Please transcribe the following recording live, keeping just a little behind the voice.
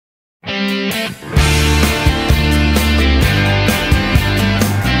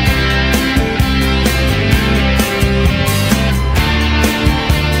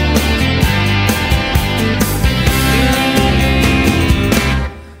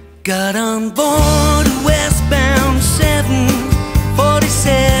Got on board a westbound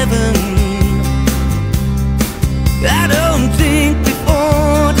 747. I don't think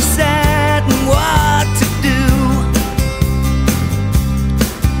before deciding what to do.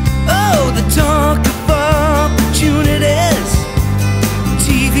 Oh, the talk of opportunities,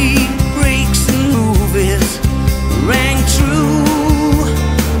 TV breaks and movies rang true.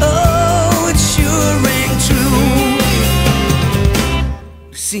 Oh, it sure rang true.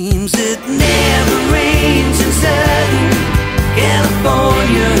 Seems it never rains in Southern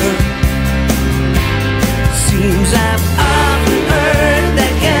California. Seems I've often heard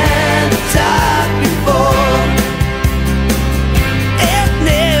that kind of talk before. It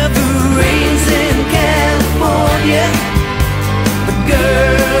never rains in California, but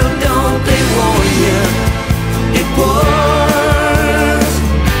girl, don't they warn you, it pours,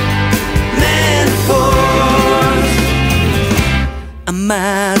 man, it pours. I'm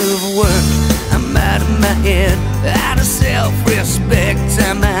out of work, I'm out of my head, out of self-respect,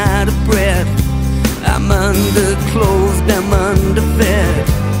 I'm out of breath. I'm underclothed, I'm underfed,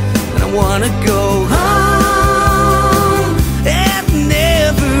 and I wanna go home. It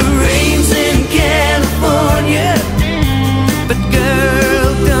never rains in California, but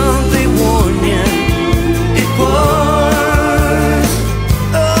girl, don't they warn you, it pours,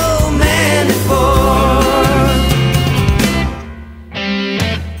 oh man, it pours.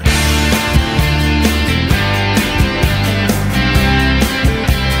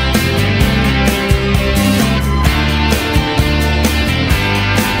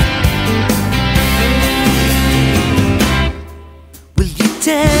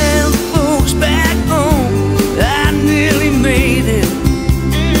 Tell the folks back home I nearly made it.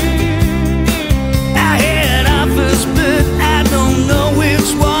 I had offers, but I don't know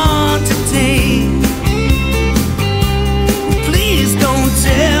which one to take. Please don't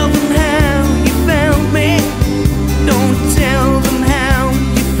tell them how you found me. Don't tell them how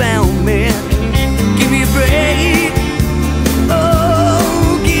you found me. Give me a break.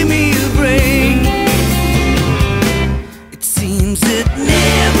 Oh, give me a break. It seems that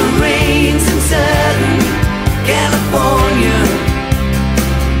never rains in Southern California.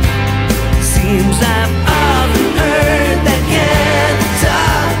 Seems I've often heard that kind of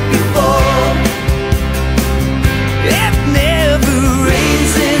talk before. It never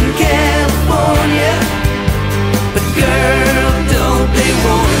rains in California, but girl, don't they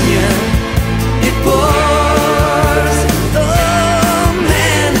warn you, it pours, oh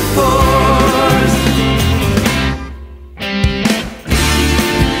man, it pours.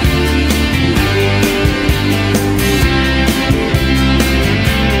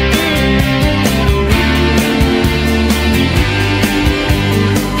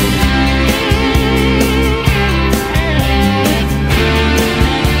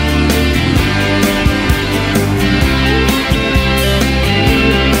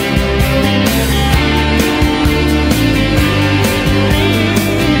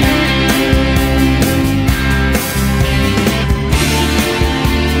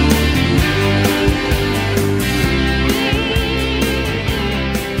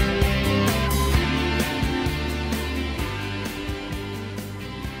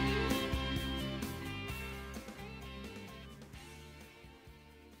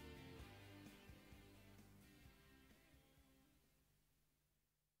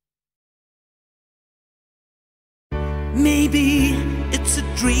 Maybe it's a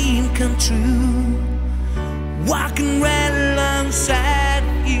dream come true, walking right alongside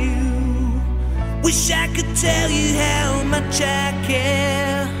you. Wish I could tell you how much I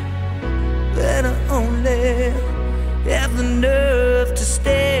care, but I only have the nerve to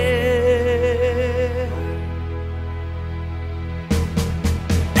stare.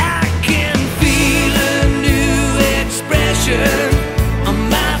 I can feel a new expression on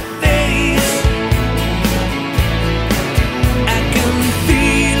my face. I can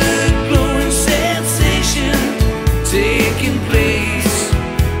feel a glowing sensation taking place.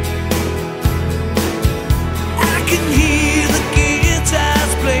 I can hear the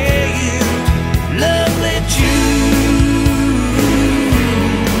guitars playing lovely tunes.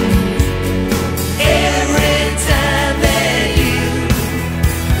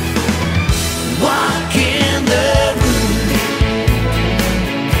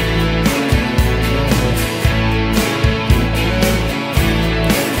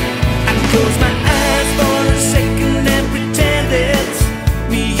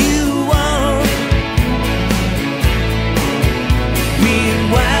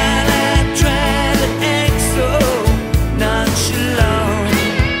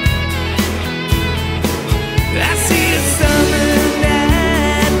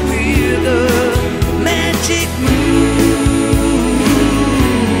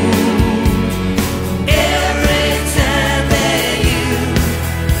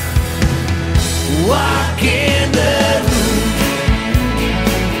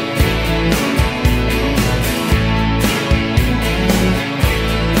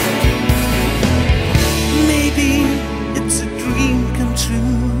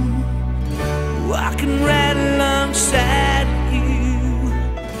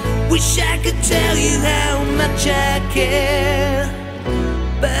 Wish I could tell you how much I care,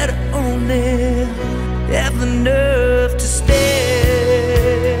 but I only have the nerve to stare.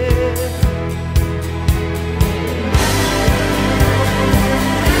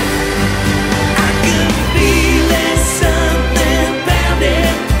 I can feel there's something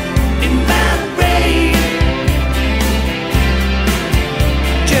pounding in my brain.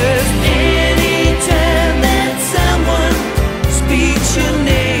 Just any time that someone speaks your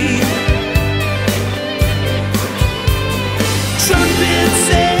name, trumpets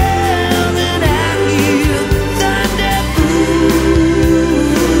sound and I hear thunder boom.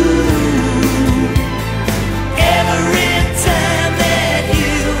 Every time that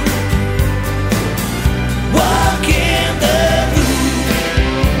you walk in the room,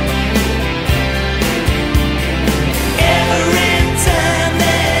 every time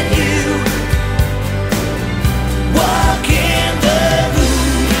that you walk in the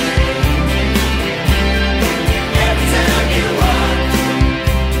room, every time you walk,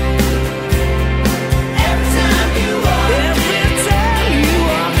 every time you walk, every time you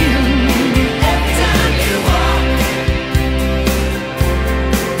walk in, every time you walk,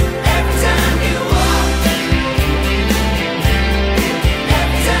 every time you walk, every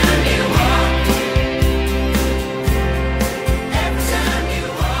time you walk, every time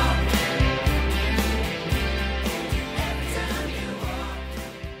you walk, every time you walk.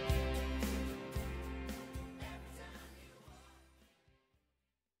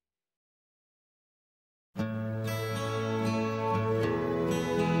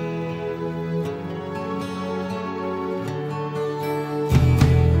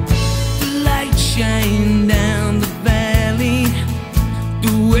 The light shine down the valley,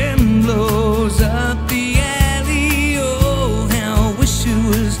 the wind blows up the alley. Oh, how I wish I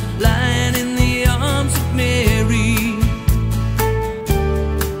was lying in the arms of Mary.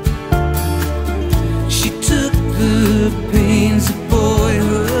 She took the pains of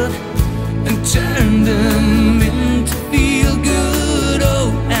boyhood and turned them into feel good.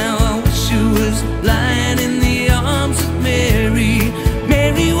 Oh, how I wish I was lying in the arms of Mary.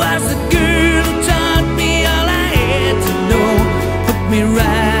 Mary was the girl who taught me all I had to know, put me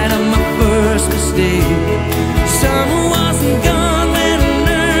right on my first mistake. Summer wasn't gone when I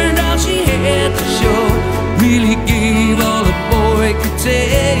learned all she had to show, really gave all a boy could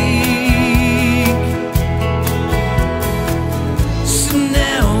take. So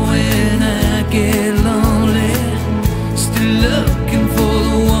now when I get lonely, still looking for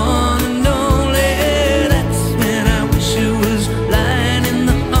the one and only, that's when I wish I was lying in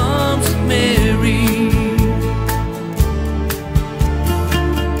the arms of Mary.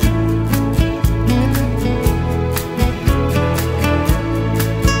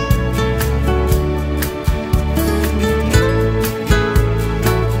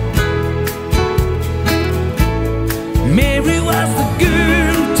 Mary was the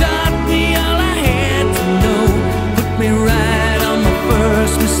girl who taught me all I had to know, put me right on my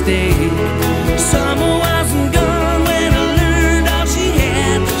first mistake. Summer wasn't gone when I learned all she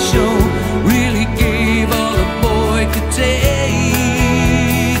had to show, really gave all a boy could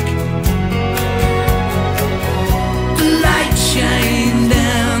take. The light shine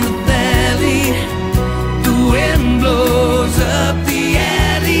down the valley, the wind blows up the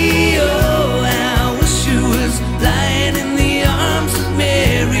alley. Oh, how I wish I was lying in the arms of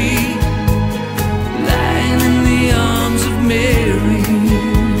Mary, lying in the arms of Mary.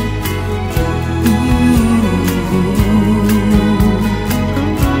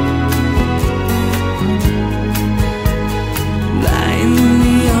 Lying in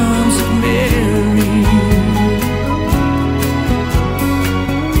the arms of Mary.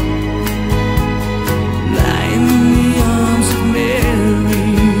 Lying in the arms of Mary.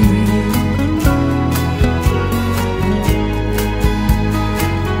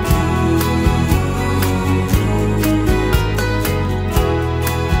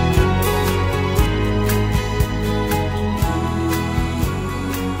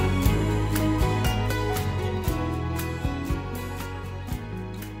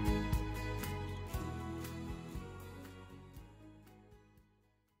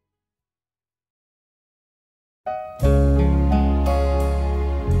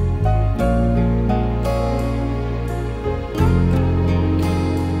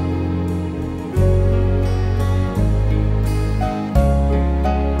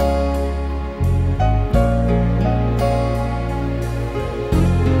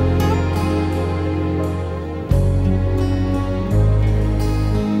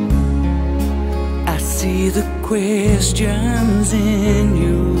 see the questions in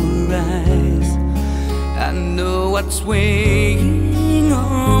your eyes. I know what's weighing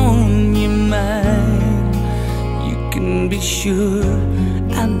on sure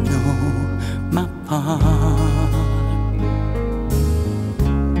I know my part.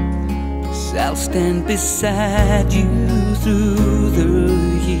 So I'll stand beside you through the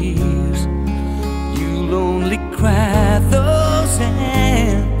years. You'll only cry those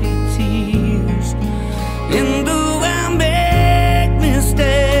empty tears. And though I make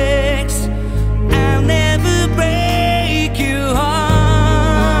mistakes, I'll never break your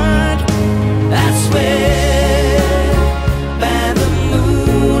heart. I swear by the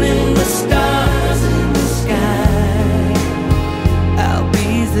moon and the stars in the sky, I'll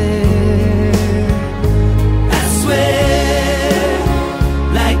be there. I swear,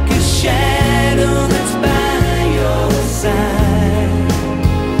 like a shadow that's by your side,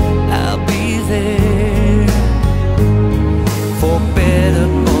 I'll be there. For better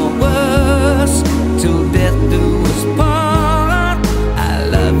or worse, till death do us part. I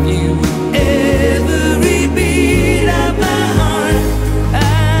love you with every beat of my heart. I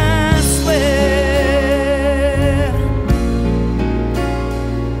swear.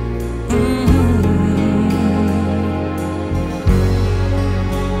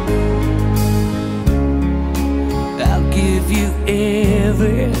 I'll give you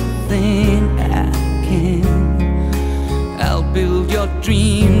everything I can. I'll build your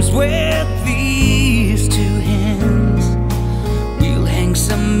dreams with these two hands. We'll hang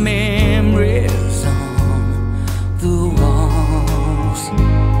some memories on the walls.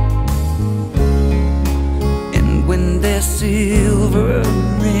 And when there's silver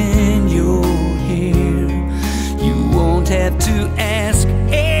in your hair, you won't have to ask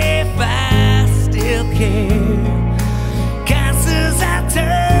if I still care. 'Cause as I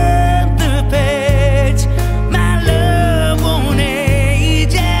turn the page, my love won't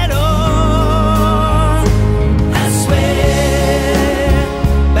age at all. I swear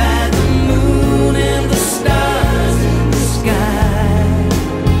by the moon and the stars in the sky,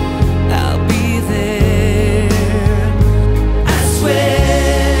 I'll be there. I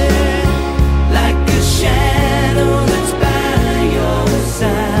swear, like a shadow that's by your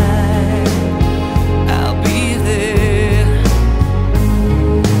side, I'll be there.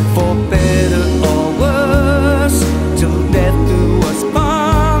 For better or worse, till death do us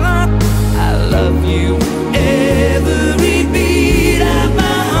part. I love you every beat of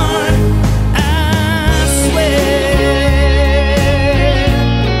my heart. I swear.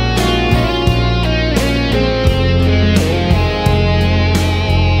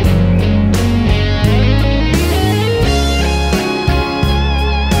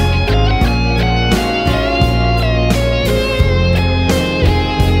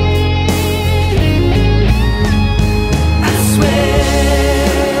 I swear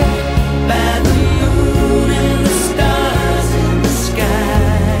by the moon and the stars in the sky,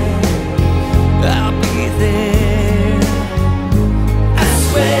 I'll be there. I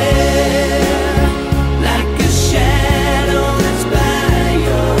swear, like a shadow that's by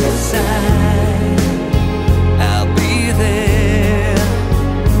your side, I'll be there.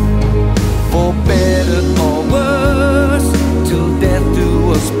 For better or worse, till death do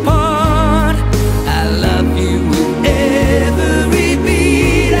us part. I love you with every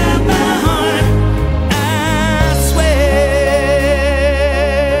beat of my heart. I swear.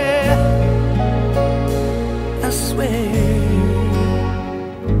 I swear.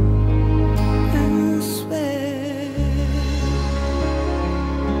 I swear.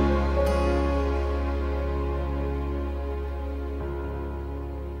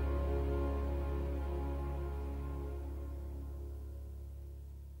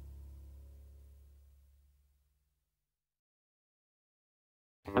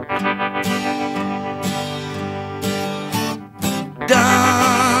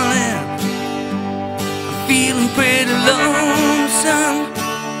 Darling, I'm feeling pretty lonesome.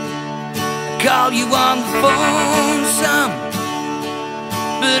 Call you on the phone some,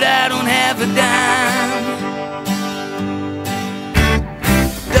 but I don't have a dime.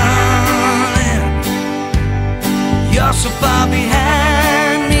 Darling, you're so far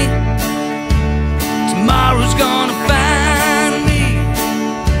behind me. Tomorrow's gonna find me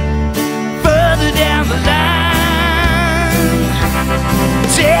further down the line.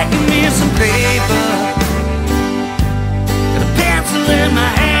 Taking me some paper, got a pencil in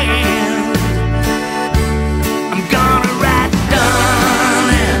my hand. I'm gonna write,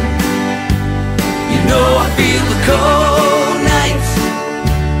 darling. You know I feel the cold nights,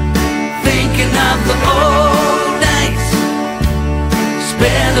 thinking of the old nights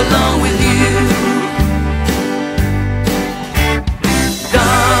spent alone with you.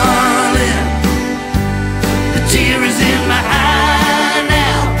 Darling, the tear is in my eye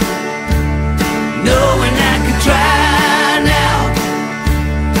now, knowing I could try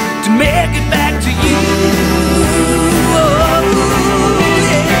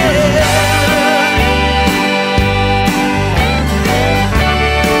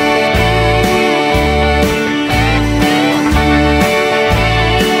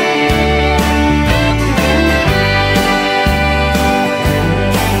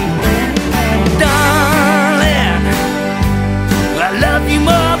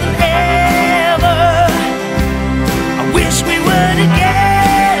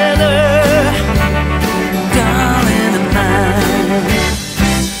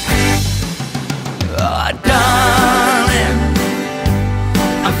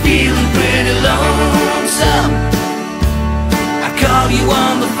I'm feeling pretty lonesome. I call you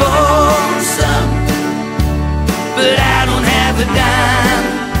on the phone some, but I don't have a dime.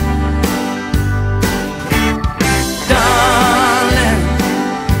 Darling,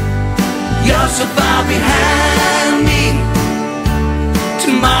 you're so far behind me.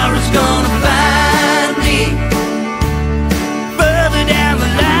 Tomorrow's gonna find me further down the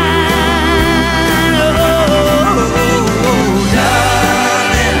line. Oh,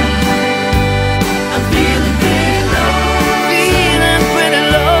 darling, I'm feeling pretty low, feeling pretty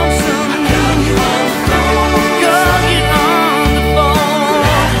lonesome. I call you on the phone, call you on the phone.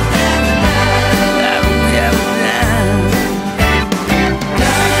 I don't have a dime.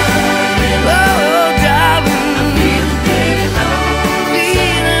 Oh, darling, I'm feeling pretty low,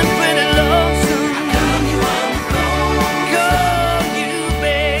 feeling pretty lonesome. I call you on the phone, call you,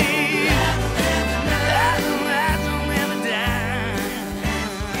 babe. I don't have a dime.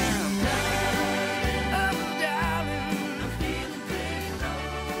 Oh, darling, I'm feeling pretty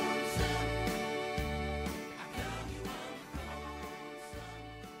lonesome. I call you on the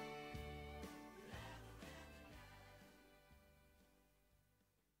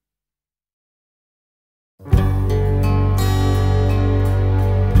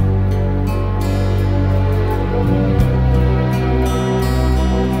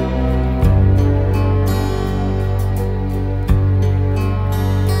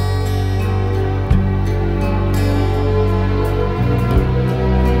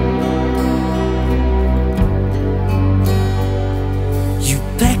You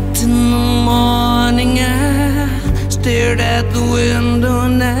packed in the morning, I stared at the window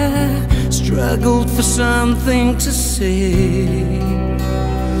and I struggled for something to say.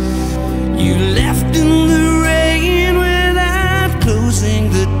 You left in the rain without closing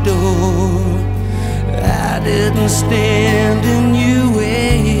the door. I didn't stand in your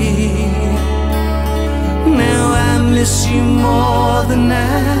way. Now I miss you more than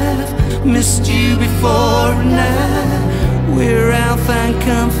I've missed you before, and where I'll find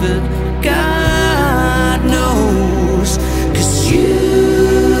comfort, God knows. 'Cause you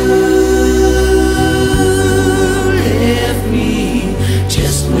left me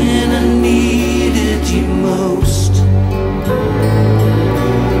just when I needed you most.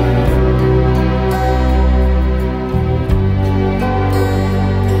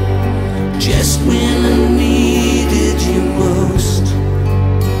 Just when I needed you most.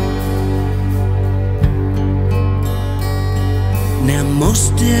 Now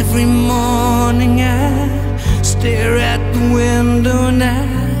most every morning I stare at the window and I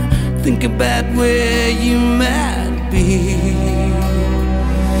think about where you might be.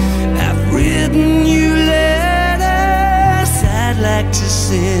 I've written you letters I'd like to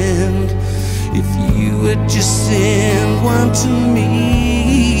send, if you would just send one to me.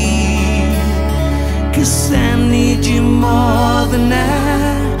 'Cause I need you more than I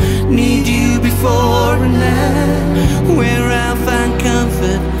need you before, and where I'll find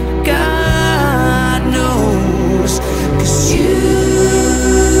comfort, God knows. 'Cause you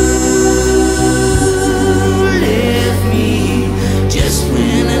left me just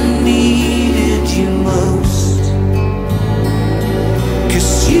when I needed you most.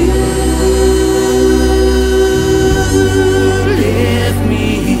 'Cause you left me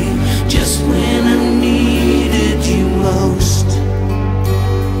just when I needed you most.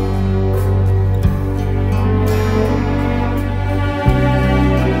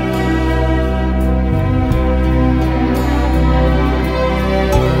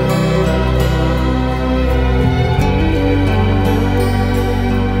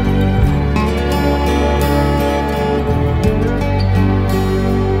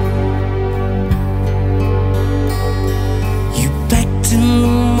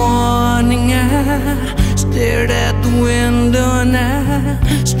 Stared at the window and I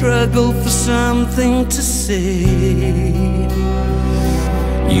struggled for something to say.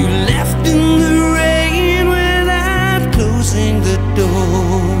 You left in the rain without closing the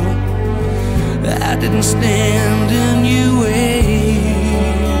door. I didn't stand in your way.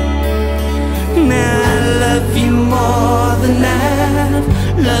 Now I love you more than I've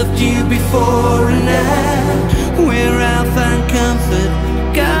loved you before, and where I'll find comfort,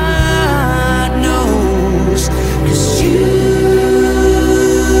 God knows. 'Cause you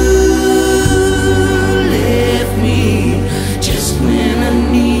left me just when I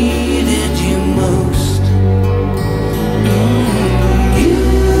needed you most. You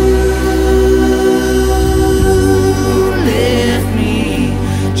left me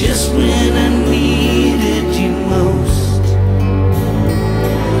just when I needed you most.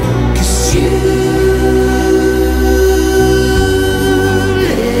 'Cause you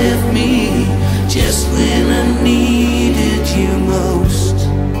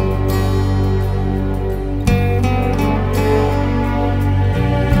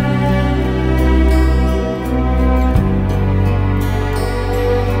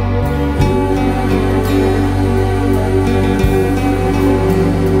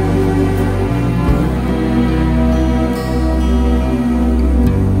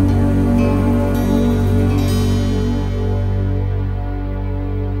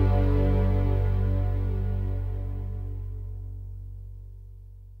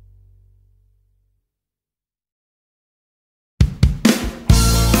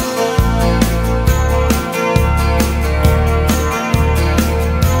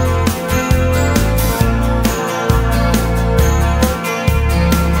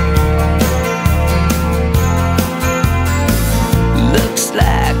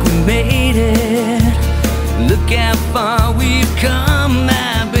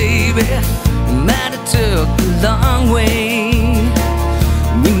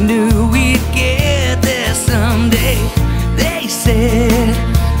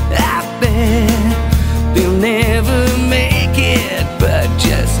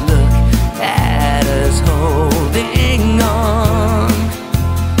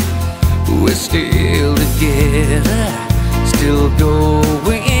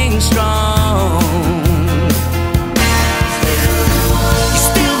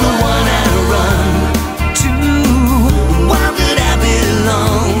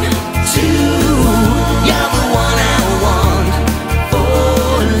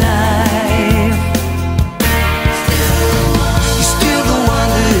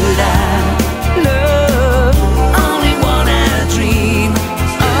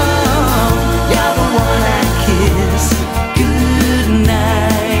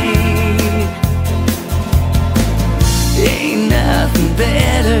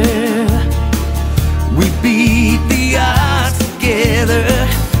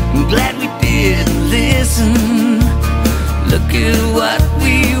you what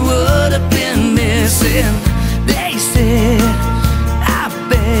we would have been missing. They said, I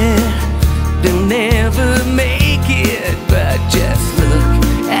bet they'll never make it, but just look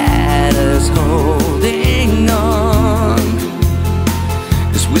at us holding on,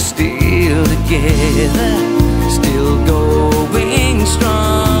 'cause we're still together, still going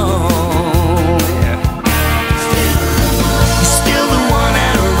strong. You're still the one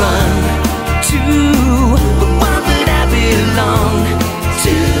I run to, the one that I belong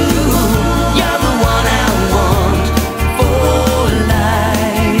to. You're the one I want for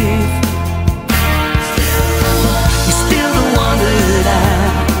life. You're still the one that I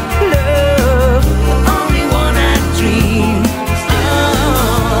love, the only one I dream.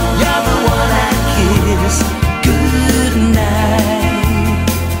 You're the one I kiss goodnight.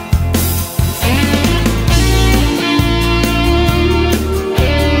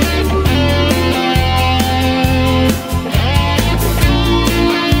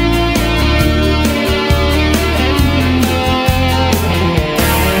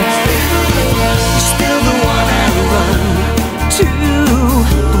 You're still the one I run to,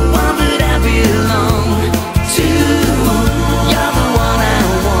 the one that I belong to. You're the one I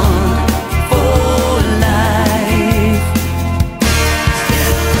want for life.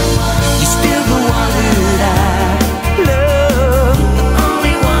 You're still the one that I love, the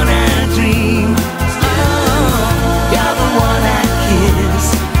only one I dream. You're the one I kiss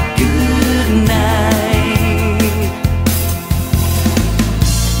goodnight.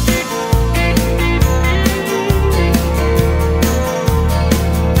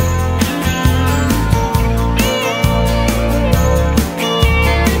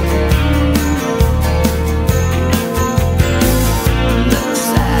 Looks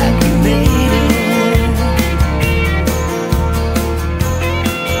like we made it.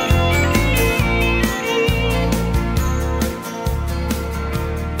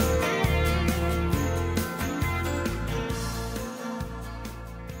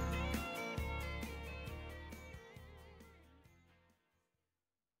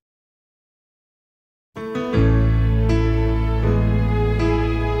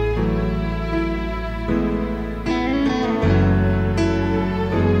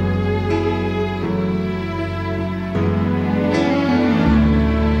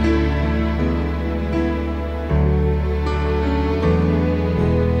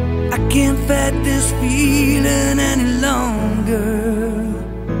 I can't fight this feeling any longer,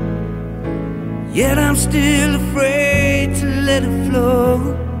 yet I'm still afraid to let it flow.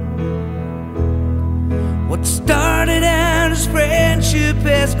 What started out as friendship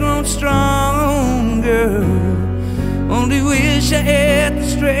has grown stronger. Only wish I had the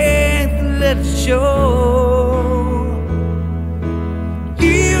strength to let it show.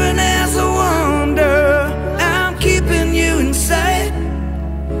 Even as I wander, I'm keeping you in sight.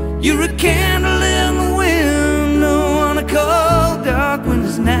 You're a candle in the window on a cold, dark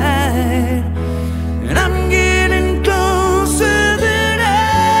winter's night. And I'm getting closer than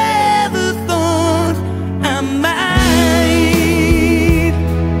I ever thought I might.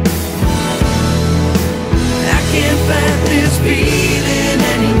 I can't fight this feeling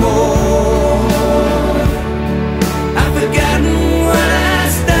anymore. I've forgotten what I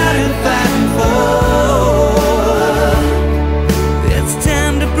started fighting for. It's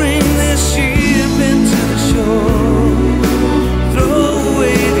time to bring this ship into the shore. Throw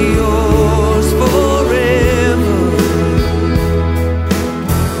away the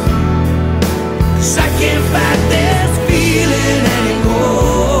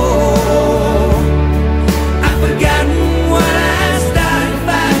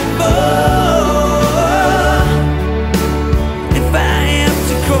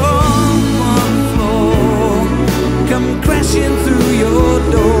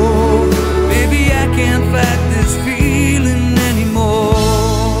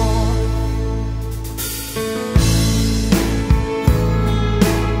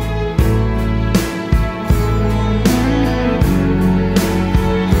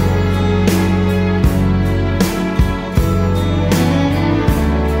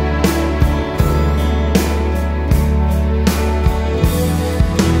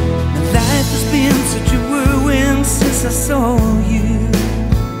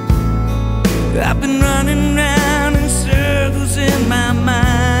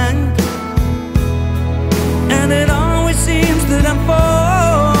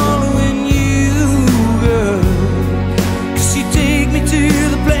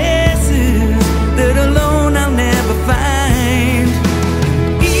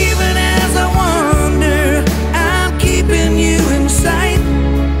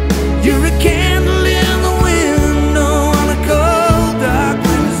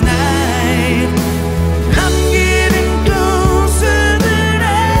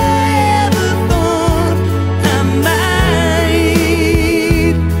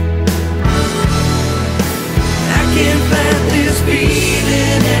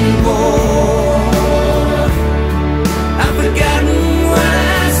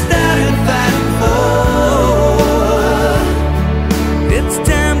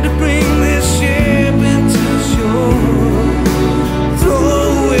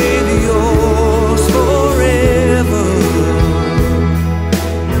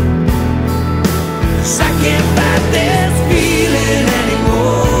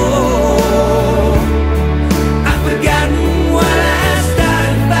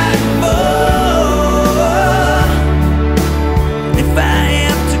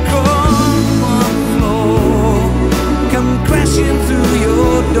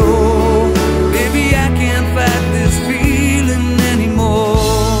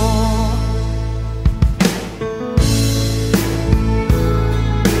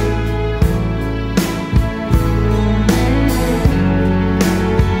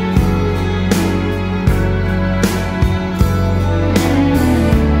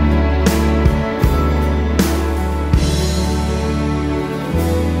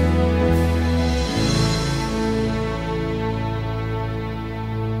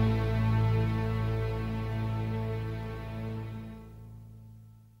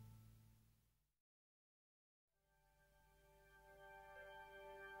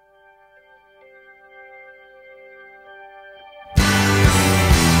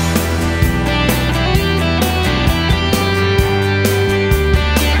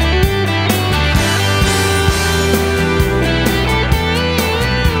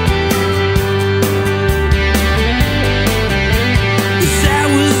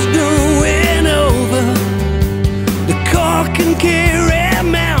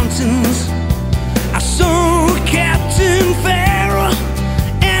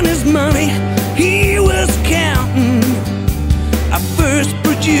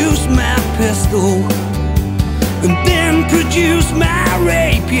produced my pistol and then produced my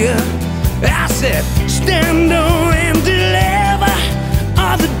rapier. I said, stand on and deliver,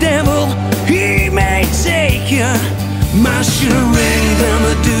 or the devil, he may take you. My shooting,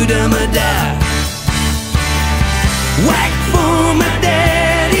 dum-a-do-dum-a-da. Whack for my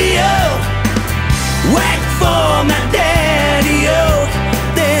daddy-o, whack for my daddy-o.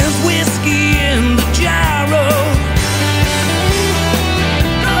 There's whiskey in the gyro.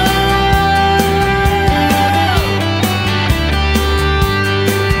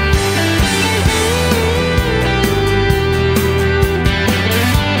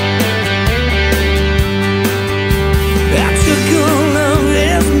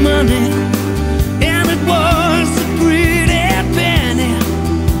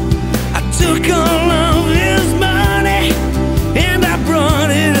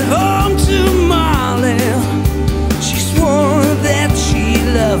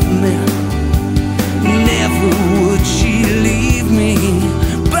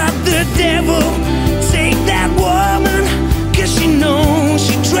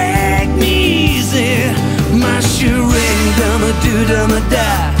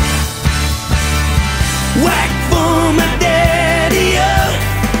 Do-dum-a-da. Whack for my daddy-o,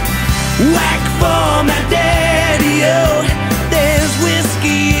 whack for my daddy-o. There's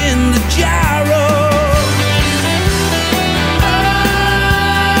whiskey in the gyro.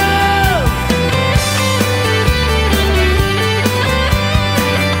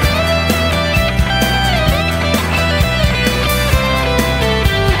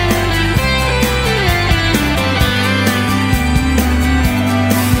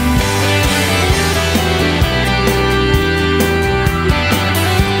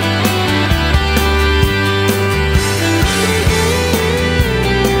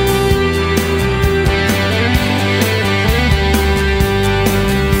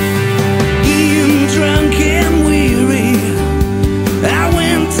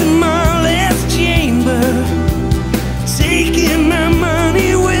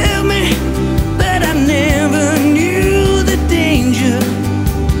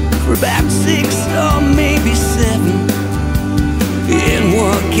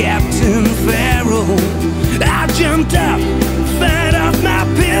 Captain Pharaoh, I jumped up, fired off my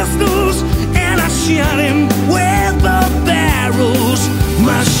pistols, and I shot him with both barrels.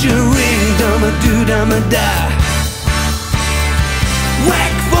 My shooting, dum-a-do-dum-a-da.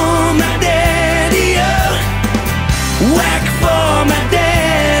 Whack for my daddy-o, whack for my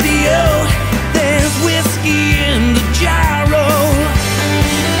daddy-o. There's whiskey in the gyro.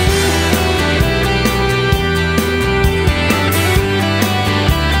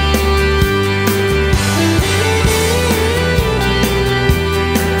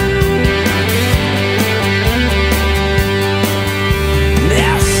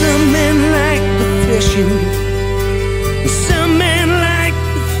 Some men like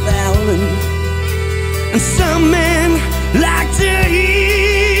the fouling, and some men like to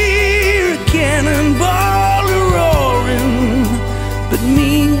hear a cannonball roaring. But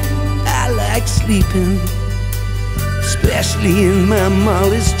me, I like sleeping, especially in my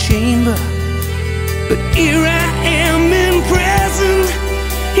Molly's chamber. But here I am in prison,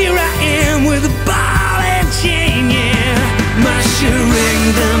 here I am with a ball and chain, yeah. My shooting,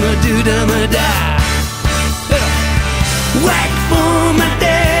 dum-a-do-dum-a-da. Whack for my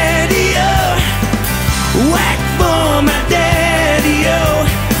daddy-o, whack for my daddy-o.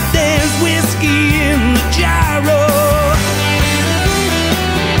 There's whiskey in the gyro.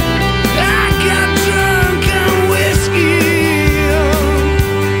 I got drunk on whiskey,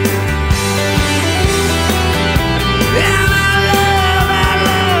 and I love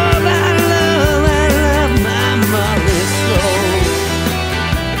my Molly's soul.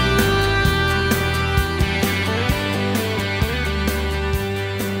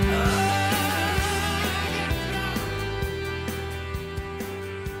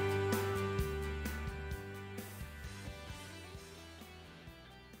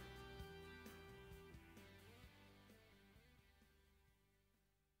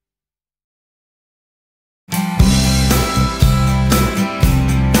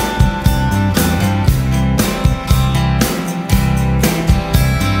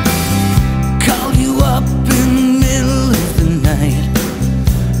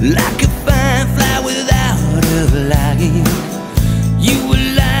 Like a firefly without a light, you were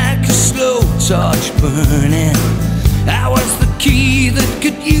like a slow torch burning. I was the key that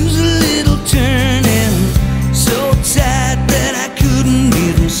could use a little turning. So tight that I couldn't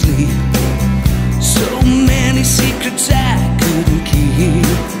even sleep, so many secrets I couldn't keep.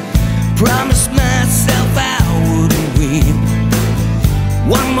 Promised myself I wouldn't weep.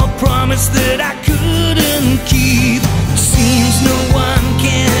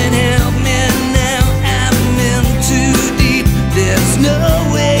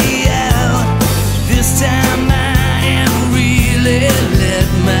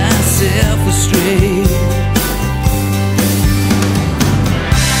 straight.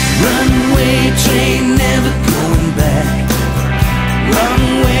 Runaway train never going back.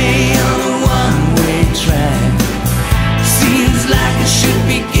 Runaway on a one-way track. Seems like I should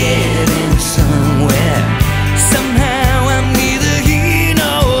be getting somewhere. Somehow I'm neither here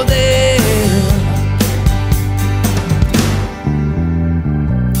nor there.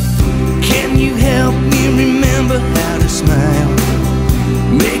 Can you help me remember how to smile?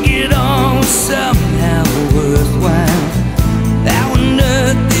 Make it all somehow worthwhile. How on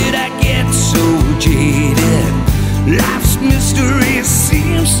earth did I get so jaded? Life's mystery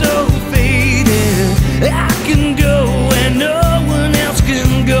seems so faded. I can go where no one else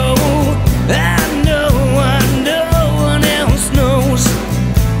can go. I know no one else knows.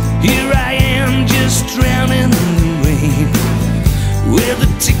 Here I am just drowning in the rain, with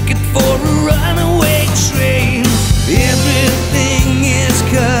a ticket for a runaway train. Everything is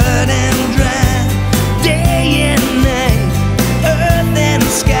cut and dry, day and night, earth and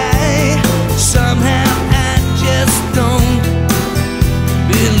sky. Somehow I just don't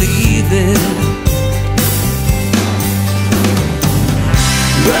believe it.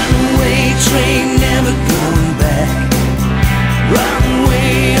 Runaway train never going back.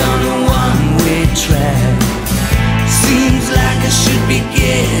 Runaway on a one-way track. Seems like I should be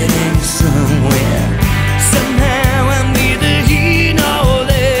getting somewhere. Somehow I'm neither here nor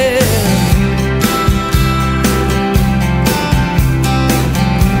there.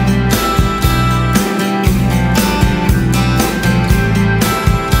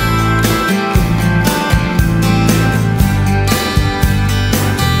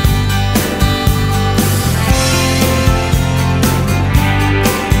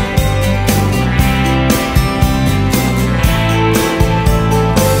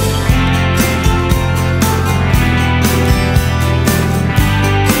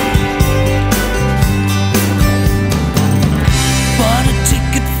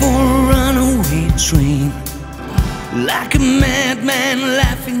 Like a madman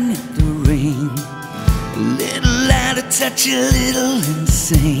laughing at the rain. A little out of touch, a little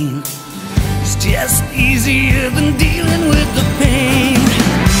insane. It's just easier than dealing with the pain.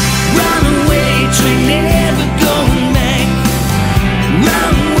 Runaway train never going back.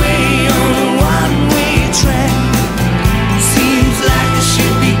 Runaway on a one-way track. Seems like I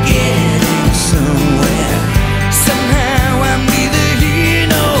should be getting somewhere. Somehow I'm neither here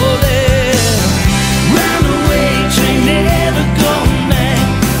nor there. Runaway train never going back.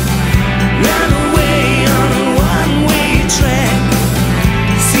 Runaway on a one-way track.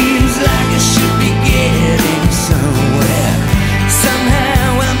 Seems like I should be getting somewhere. Somehow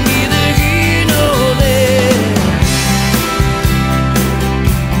I'm neither here nor there.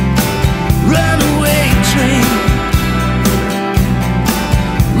 Runaway train.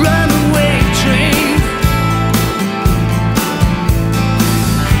 Runaway train.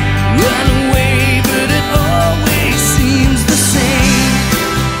 Runaway, but it always seems the same.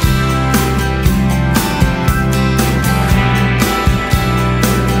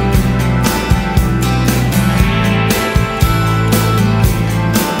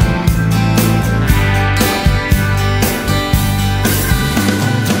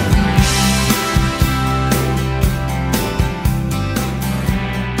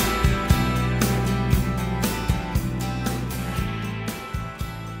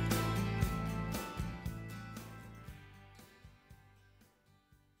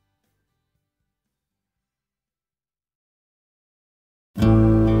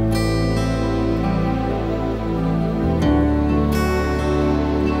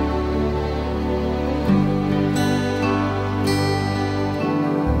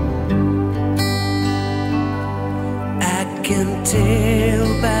 I can tell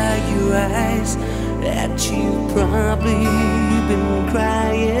by your eyes that you've probably been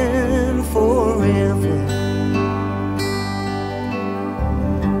crying forever.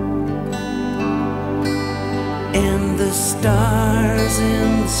 And the stars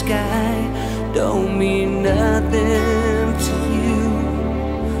in the sky don't mean nothing to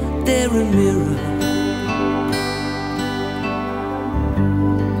you. They're a mirror.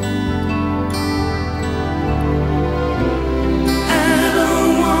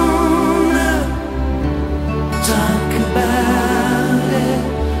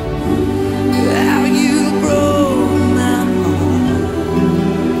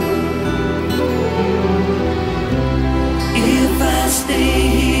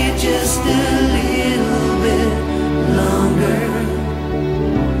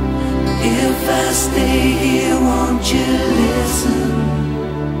 Stay here, won't you listen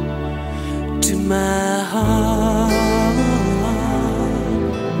to my heart?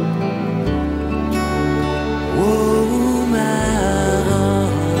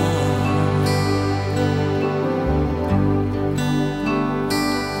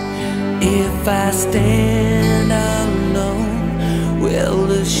 If I stand alone, will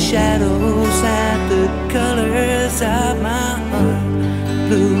the shadows hide the colors of my heart?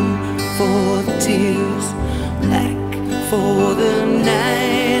 Blue for the tears, black for the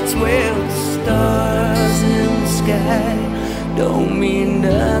nights. Well, the stars in the sky don't mean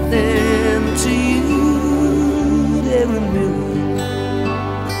nothing to you. They remember.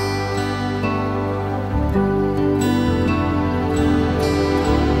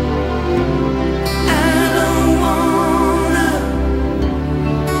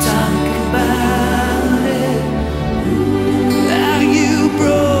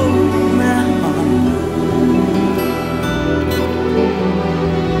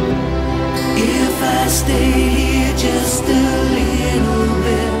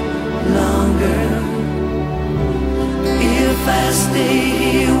 If I stay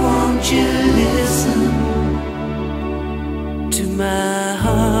here, won't you listen to my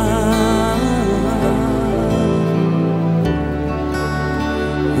heart?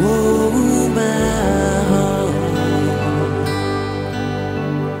 Oh, my heart.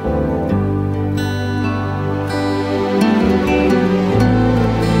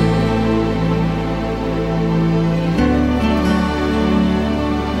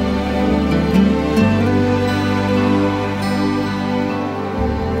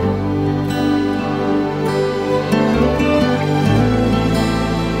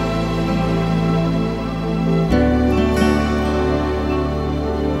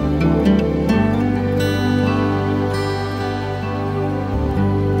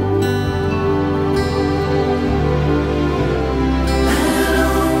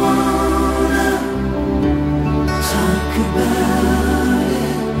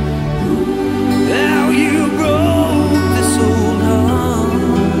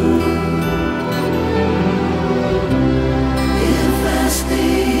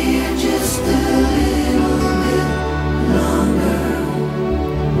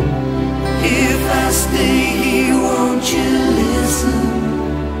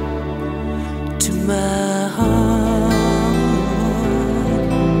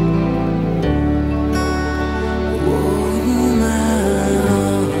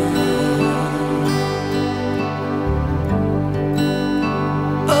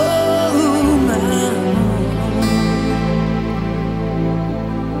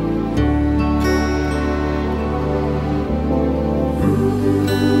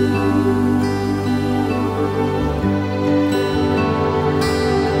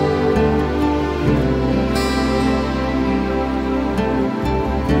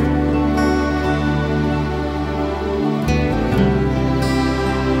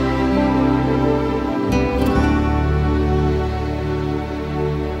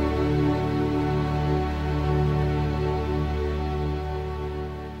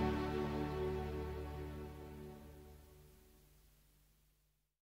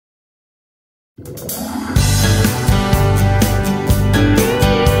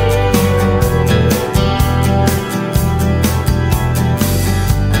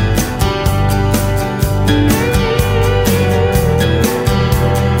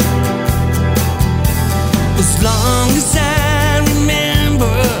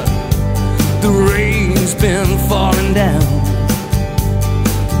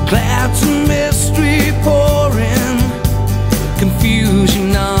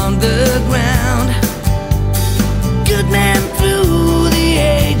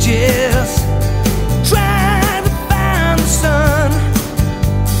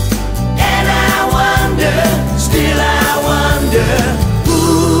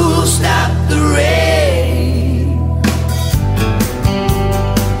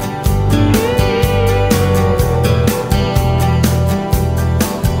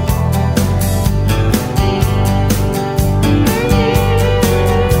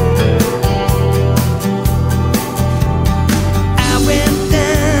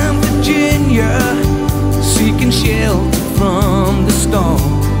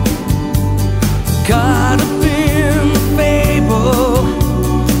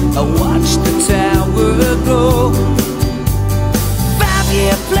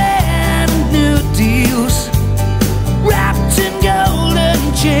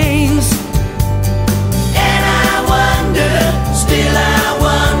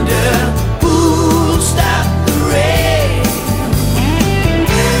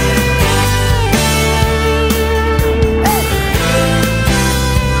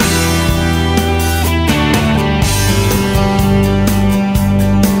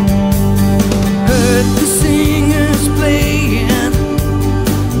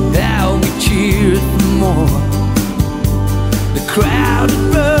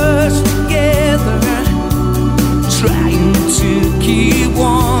 crowded road. us together, trying to keep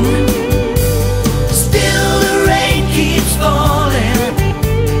warm. Still the rain keeps falling,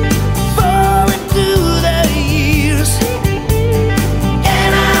 falling through the years.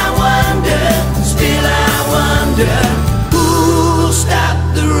 And I wonder, still I wonder, who'll stop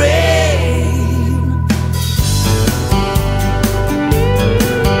the rain?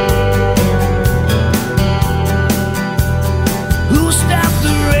 Who'll stop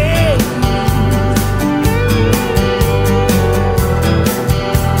the rain?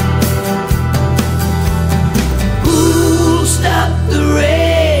 Who'll stop the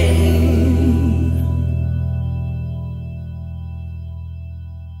rain?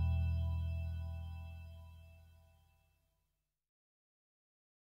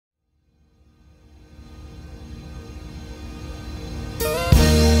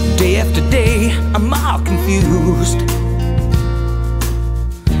 Day after day, I'm all confused.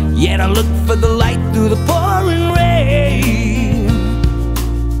 Yet I look for the light through the pouring rain.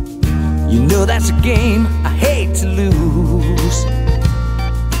 You know that's a game I hate to lose.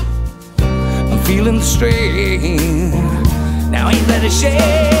 I'm feeling the strain. Now ain't that a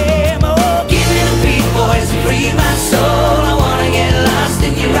shame? Oh, give me the beat, boys, and free my soul. I wanna get lost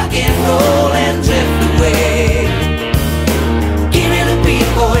in your rock and roll and drift away. Give me the beat,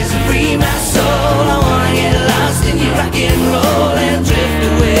 boys, and free my soul. I wanna get lost in your rock and roll and drift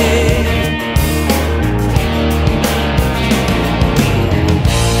away.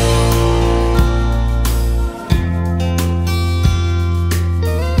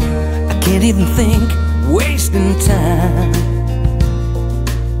 I can't even think, wasting time.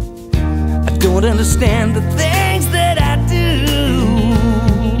 I don't understand the things that I do.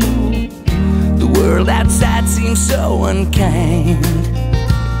 The world outside seems so unkind.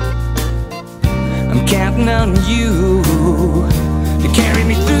 I'm counting on you to carry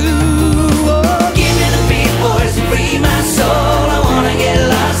me through. Oh, give me the beat, boys, and free my soul. I wanna get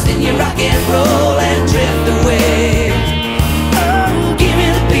lost in your rock and roll and drift away. Oh, give me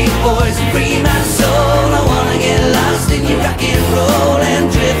the beat, boys, and free my soul. I wanna get lost in your rock and roll and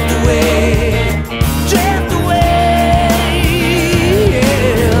drift away. Drift away, yeah.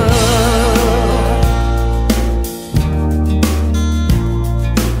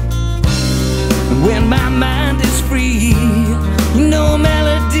 When my mind is free, no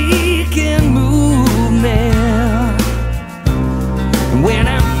melody can move me. And when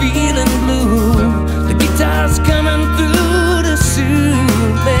I'm feeling blue, the guitar's coming through to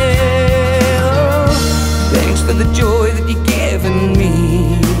soothe me. Oh, thanks for the joy that you're giving me.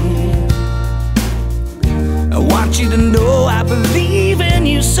 I want you to know I believe in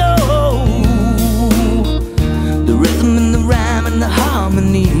you so. The rhythm and the rhyme and the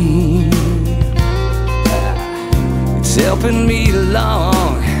harmony, it's helping me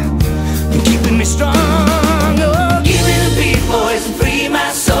along and keeping me strong. Oh, give me the beat, boys, and free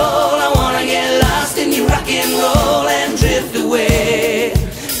my soul. I wanna get lost in your rock and roll and drift away.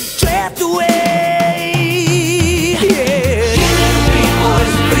 Drift away, yeah. Give me the beat,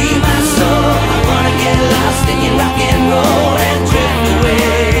 boys, and free my soul. I wanna get lost in your rock and roll and drift away.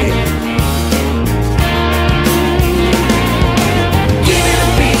 Give me the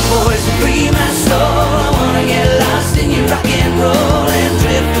beat, boys, and free my soul. I wanna get lost in your rock and roll and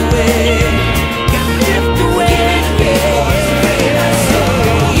drift away. Gotta drift away. Give me the beat, boys, and free my soul.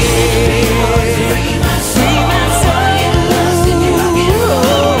 Yeah, boys, and free my soul. I wanna get lost in your rock and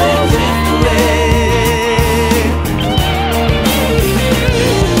roll and drift away.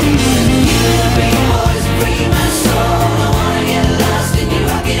 Give me the beat, boys, and free my soul. I wanna get lost in your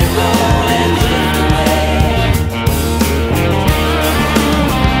rock and roll and drift away.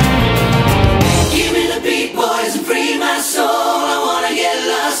 Give me the beat, boys, and free my soul. I wanna get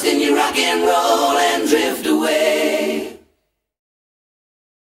lost in your rock and roll and drift away.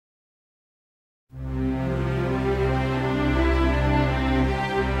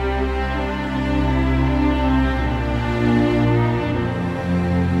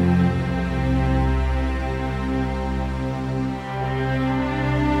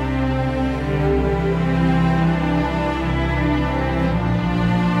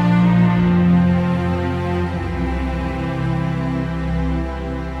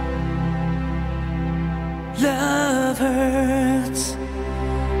 Love hurts,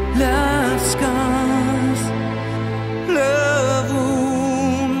 love scars, love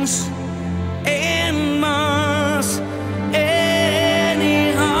wounds, and mars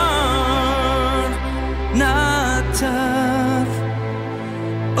any heart not tough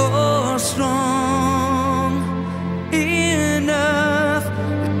or strong enough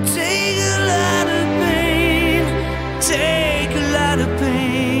to take a lot of pain, take a lot of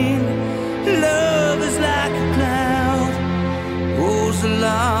pain.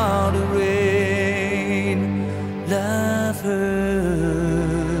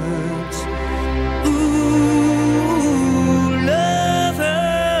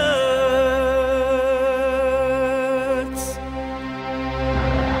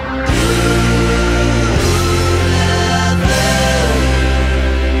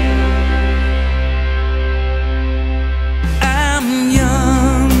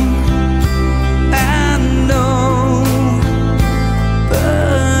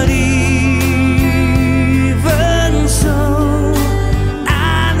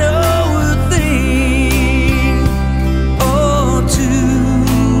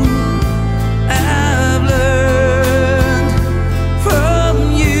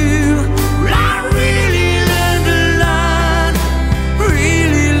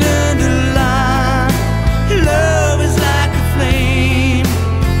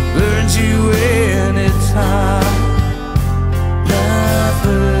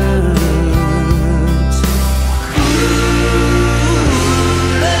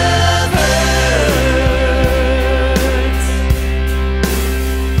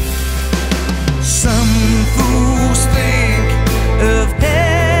 Some fools think